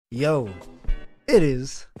Yo, it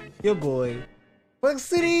is your boy, Flex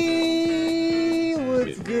City.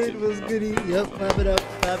 What's good? What's goody? Yep, clap it up,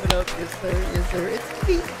 clap it up. Yes, sir. Yes, sir. It's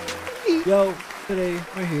me. Yo, today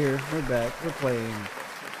we're here. We're back. We're playing,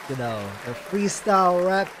 a freestyle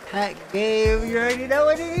rap pack game. You already know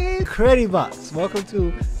what it is. Incredibox. Welcome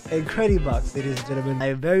to Incredibox, ladies and gentlemen.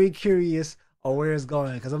 I'm very curious on where it's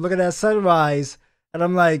going because I'm looking at sunrise. And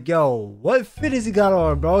I'm like, yo, what fit has he got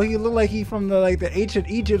on, bro? He look like he from the ancient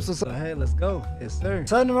Egypt or something. Hey, let's go. Yes, sir.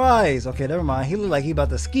 Sunrise. Okay, never mind. He look like he about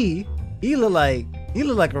to ski. He look like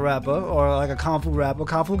a rapper or like a kung fu rapper.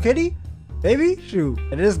 Kung fu kitty? Maybe? Shoot.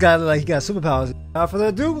 And this guy look like he got superpowers. Without further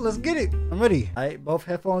ado, let's get it. I'm ready. Alright, both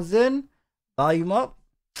headphones in. Volume up.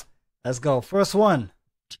 Let's go. First one.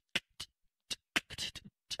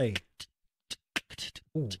 Hey.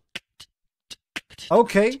 Ooh.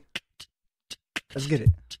 Okay. Let's get it.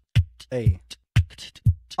 Hey.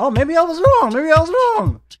 Oh, maybe I was wrong.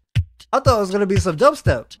 I thought it was gonna be some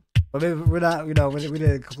dubstep, but maybe we're not. We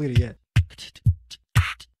didn't complete it yet.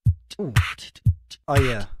 Ooh. Oh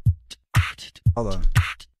yeah. Hold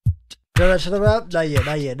on. Should I rap? Not yet.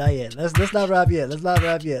 Let's not rap yet. Let's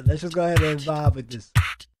just go ahead and vibe with this.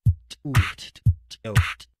 Ooh. Yo.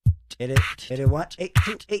 Hit it. 1, 8,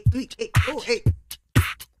 2, 8, 3, 8, 4, 8.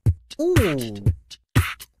 Ooh.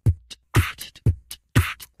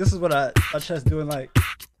 This is what my chest doing like.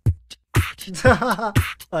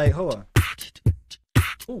 Like, hold on.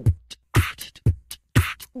 Ooh.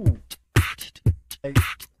 Ooh. Hey,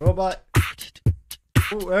 robot.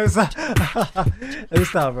 Ooh, let me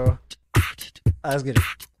stop, bro. Alright, let's get it.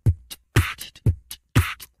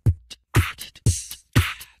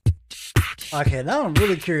 Okay, now I'm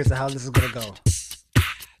really curious to how this is gonna go.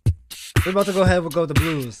 We're about to go ahead and go with the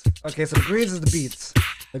blues. Okay, so the greens is the beats.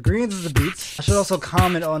 I should also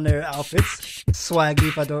comment on their outfits. Swaggy,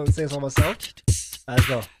 if I don't say so myself. Let's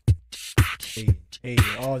go. Hey.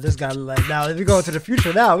 Oh, this guy like now. If we go into the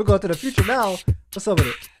future now, What's up with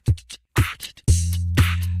it?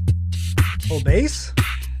 Oh, bass.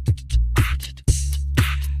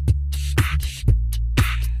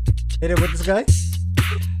 Hit it with this guy.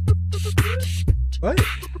 What?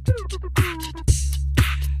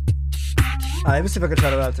 Alright, let me see if I can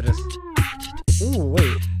try to rap to this. Ooh,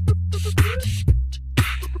 wait.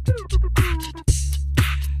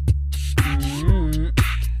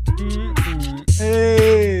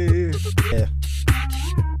 Hey. Yeah.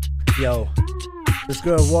 Yo. This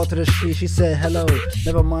girl walked to the street, she said hello.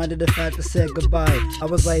 Never minded the fact that said goodbye. I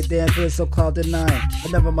was like, damn, feeling so clouded 9.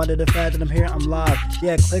 But never minded the fact that I'm here, I'm live.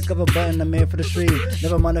 Yeah, click of a button, I'm here for the stream.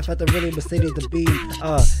 Never mind the fact that really Mercedes the beam.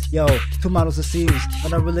 Yo, 2 models it seems.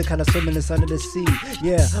 But I'm really kinda swimming inside of the sea.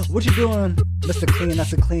 Yeah, what you doing? Mr. Clean, I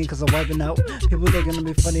said clean cause I'm wiping out. People think I'm gonna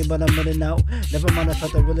be funny, but I'm running out. Never mind the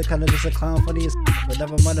fact that really kinda just a clown funny as but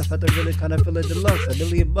never mind the fact that really kinda feel like deluxe. $1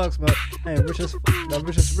 million bucks, but I ain't rich as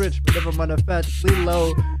rich, but never mind the fact that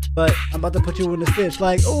low, but I'm about to put you in the stitch.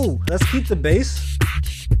 Like, ooh, let's keep the bass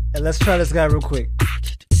and let's try this guy real quick.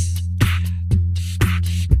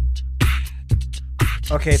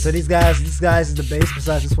 Okay, so this guys is the bass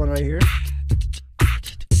besides this one right here.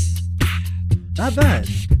 Not bad.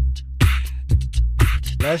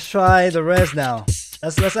 Let's try the res now.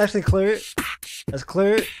 Let's actually clear it. Let's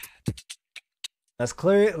clear it.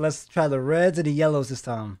 Let's try the reds and the yellows this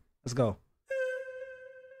time. Let's go.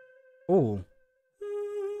 Ooh.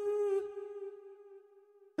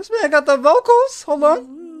 This man got the vocals. Hold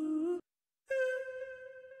on.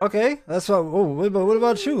 Okay, that's what. Oh, what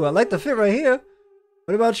about you? I like the fit right here.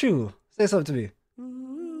 What about you? Say something to me.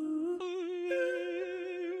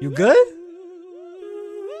 You good?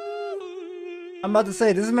 I'm about to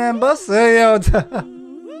say this man bust. Hey, yo, look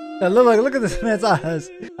at this man's eyes.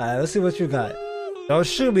 All right, let's see what you got. Don't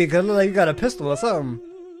shoot me, cause it look like you got a pistol or something.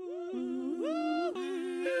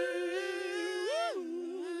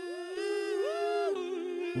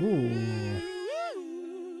 Ooh.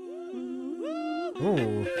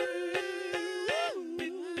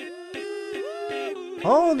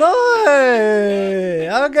 Hold on.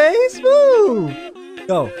 Okay, smooth.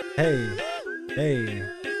 Go. Hey.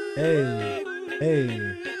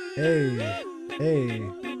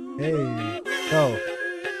 Go.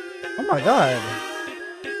 Oh my god.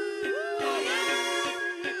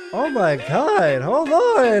 Hold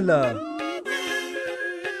on.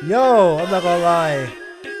 Yo, I'm not gonna lie.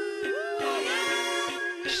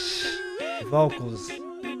 Vocals.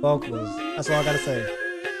 That's all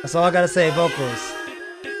I gotta say. Vocals.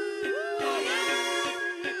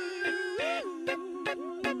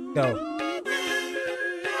 Go.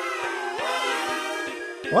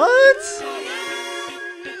 What?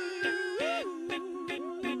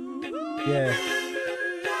 Yeah.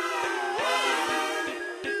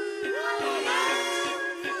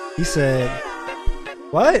 He said,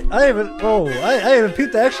 what? I even I even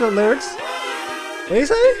peeped the extra lyrics. What you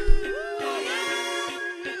say?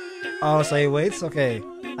 Oh, so he waits? Okay.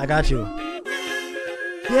 I got you.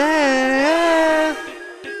 Yeah.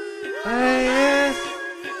 Hey.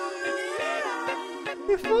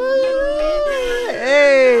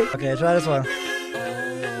 Okay, try this one.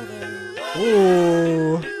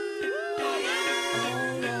 Ooh.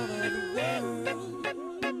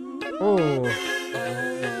 Ooh.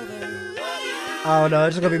 Oh no,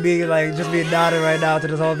 it's just gonna be me like just me nodding right now to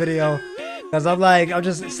this whole video. Cause I'm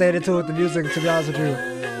just saying it too with the music, to be honest with you.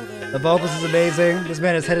 The vocals is amazing. This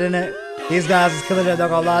man is hitting it. These guys is killing it, not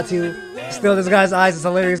gonna lie to you. Still, this guy's eyes is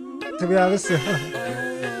hilarious, to be honest.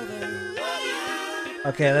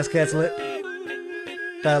 Okay, let's cancel it.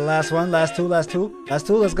 Try the last one, last two, let's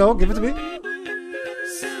go, give it to me.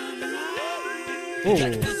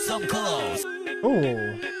 Ooh.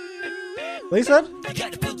 Ooh. What you said? You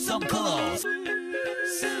got to put some clothes.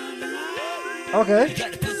 Okay. You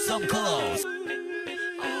got to put some clothes.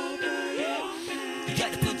 You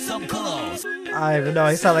got to put some clothes. I don't even know.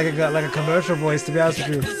 He sounded like a commercial voice, to be honest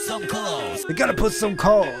with you. You gotta put some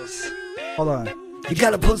calls. Hold on. You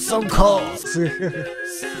gotta put some calls. You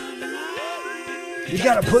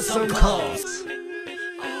gotta put some calls.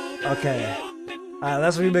 Okay. Alright,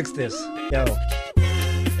 let's remix this.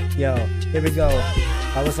 Yo, here we go.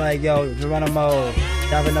 I was like, yo, Geronimo,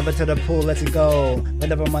 diving up into the pool, let's go. But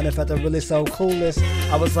never mind if I felt really so coolest.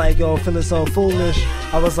 I was like, yo, feeling so foolish.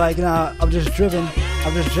 I was like, nah, I'm just driven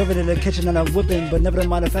in the kitchen and I'm whipping. But never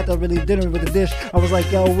mind the fact I really didn't with the dish. I was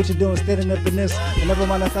like, yo, what you doing standing up in this? And never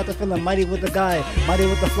mind the fact I feeling mighty with the guy, mighty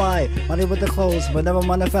with the fly, mighty with the clothes. But never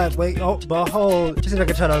mind the fact, wait, oh, behold. Let's see if I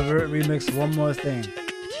can try to remix one more thing.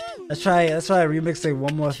 Let's try remixing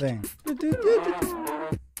one more thing.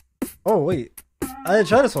 Oh, wait. I didn't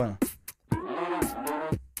try this one.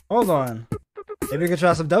 Hold on. Maybe we can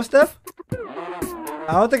try some dubstep?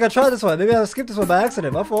 I don't think I tried this one. Maybe I skipped this one by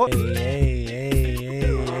accident. My fault. Hey.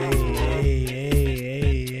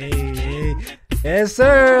 Yes,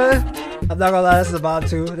 sir. I'm not gonna lie. This is about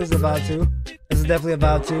two. This is definitely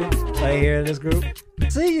about two. Right here in this group.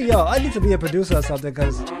 See, yo, I need to be a producer or something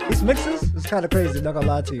because these mixes is kind of crazy. Not gonna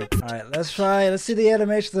lie to you. All right, let's see the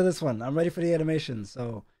animations of this one. I'm ready for the animations.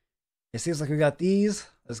 So. It seems like we got these.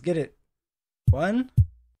 Let's get it. 1,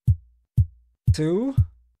 2,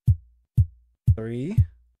 3,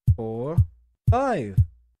 4, 5.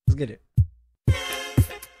 Let's get it.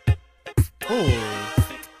 Oh.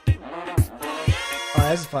 Alright,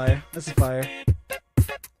 this is fire. This is fire.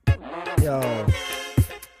 Yo.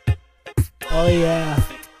 Oh yeah.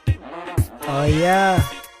 Oh yeah.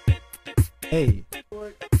 Hey.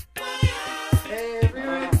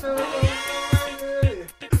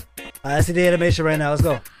 I see the animation right now. Let's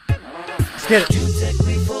go. Let's get it.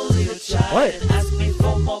 What?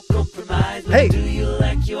 Hey.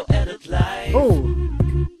 Oh.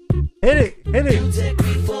 Hit it. Hit it.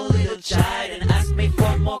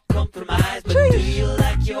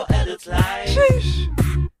 Sheesh.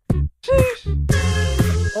 Sheesh.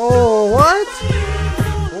 Oh, what?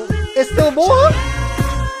 It's still more?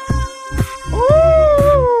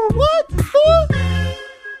 Oh, what? What?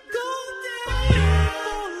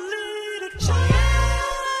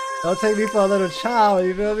 Don't take me for a little child,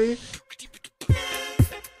 you feel me?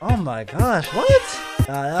 Oh my gosh, what?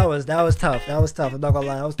 That was tough. That was tough. I'm not gonna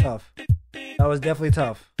lie, that was tough. That was definitely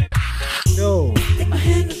tough. Yo.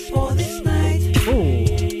 Ooh.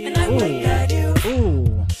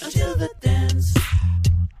 Ooh.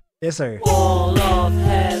 Yes, sir. Wall of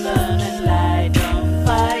heaven and light on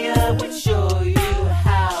fire will show you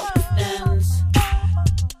how to dance.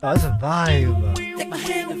 Oh, that's a vibe.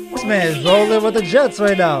 This man is rolling with the Jets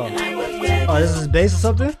right now. Oh, this is his bass or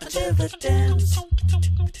something?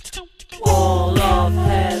 Wall of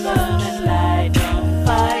heaven and light on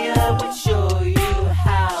fire will show you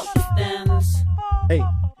how to dance.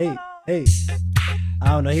 Hey. I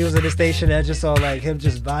don't know, he was at the station and I just saw like him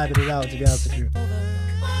just vibing it out, to be honest with you.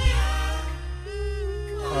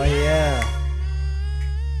 Oh yeah.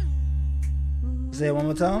 Say it one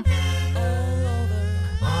more time.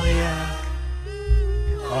 Oh yeah.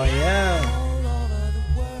 Oh yeah.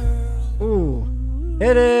 Ooh.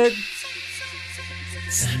 Hit it.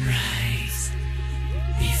 Sunrise.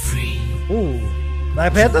 Be free. Ooh.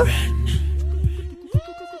 Black Panther?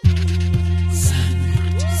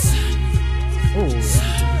 Ooh.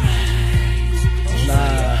 Sunrise.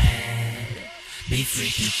 Nah. Be free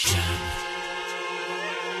to jump.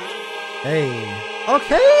 Hey.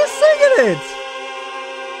 Okay, he's singing it.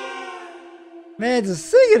 Man, just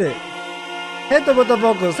singing it. Hit them with the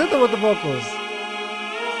vocals. Hit them with the vocals.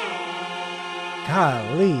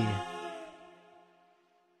 Golly.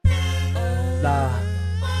 Nah,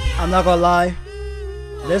 I'm not gonna lie.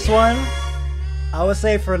 This one, I would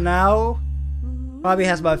say for now, probably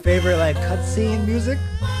has my favorite like cutscene music.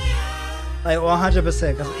 Like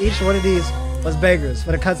 100%, because each one of these was bangers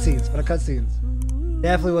for the cutscenes.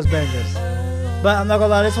 Definitely was bangers. But I'm not gonna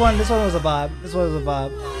lie, this one was a vibe.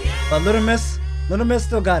 But Little Miss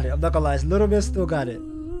still got it. I'm not gonna lie, Little Miss still got it.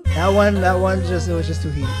 That one, it was just too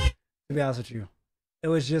heat. To be honest with you, it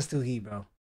was just too heat, bro.